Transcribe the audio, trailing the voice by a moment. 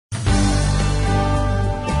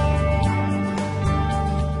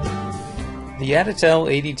The Additel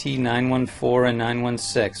ADT 914 and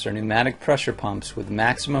 916 are pneumatic pressure pumps with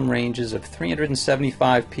maximum ranges of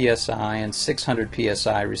 375 psi and 600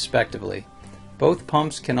 psi respectively. Both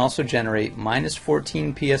pumps can also generate minus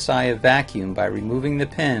 14 psi of vacuum by removing the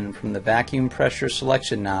pin from the vacuum pressure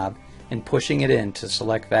selection knob and pushing it in to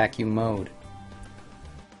select vacuum mode.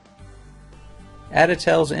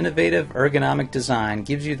 Additel's innovative ergonomic design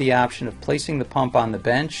gives you the option of placing the pump on the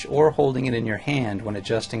bench or holding it in your hand when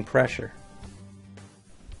adjusting pressure.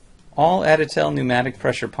 All Additel pneumatic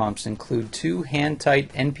pressure pumps include two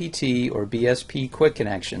hand-tight NPT or BSP quick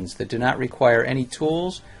connections that do not require any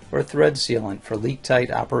tools or thread sealant for leak-tight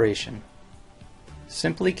operation.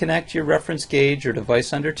 Simply connect your reference gauge or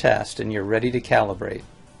device under test and you're ready to calibrate.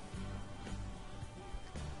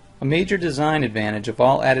 A major design advantage of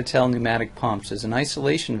all Additel pneumatic pumps is an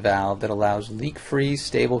isolation valve that allows leak-free,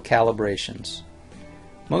 stable calibrations.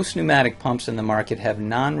 Most pneumatic pumps in the market have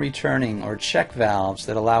non-returning or check valves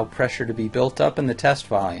that allow pressure to be built up in the test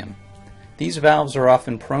volume. These valves are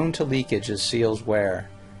often prone to leakage as seals wear.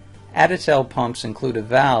 Additel pumps include a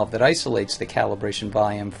valve that isolates the calibration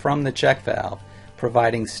volume from the check valve,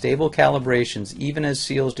 providing stable calibrations even as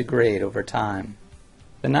seals degrade over time.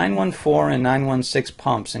 The 914 and 916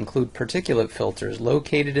 pumps include particulate filters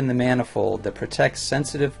located in the manifold that protect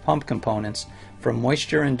sensitive pump components from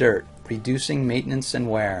moisture and dirt, reducing maintenance and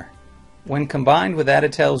wear. When combined with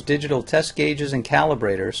Additel's digital test gauges and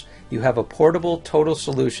calibrators, you have a portable total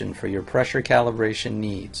solution for your pressure calibration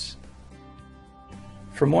needs.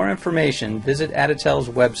 For more information, visit Additel's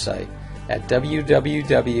website at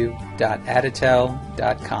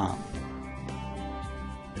www.additel.com.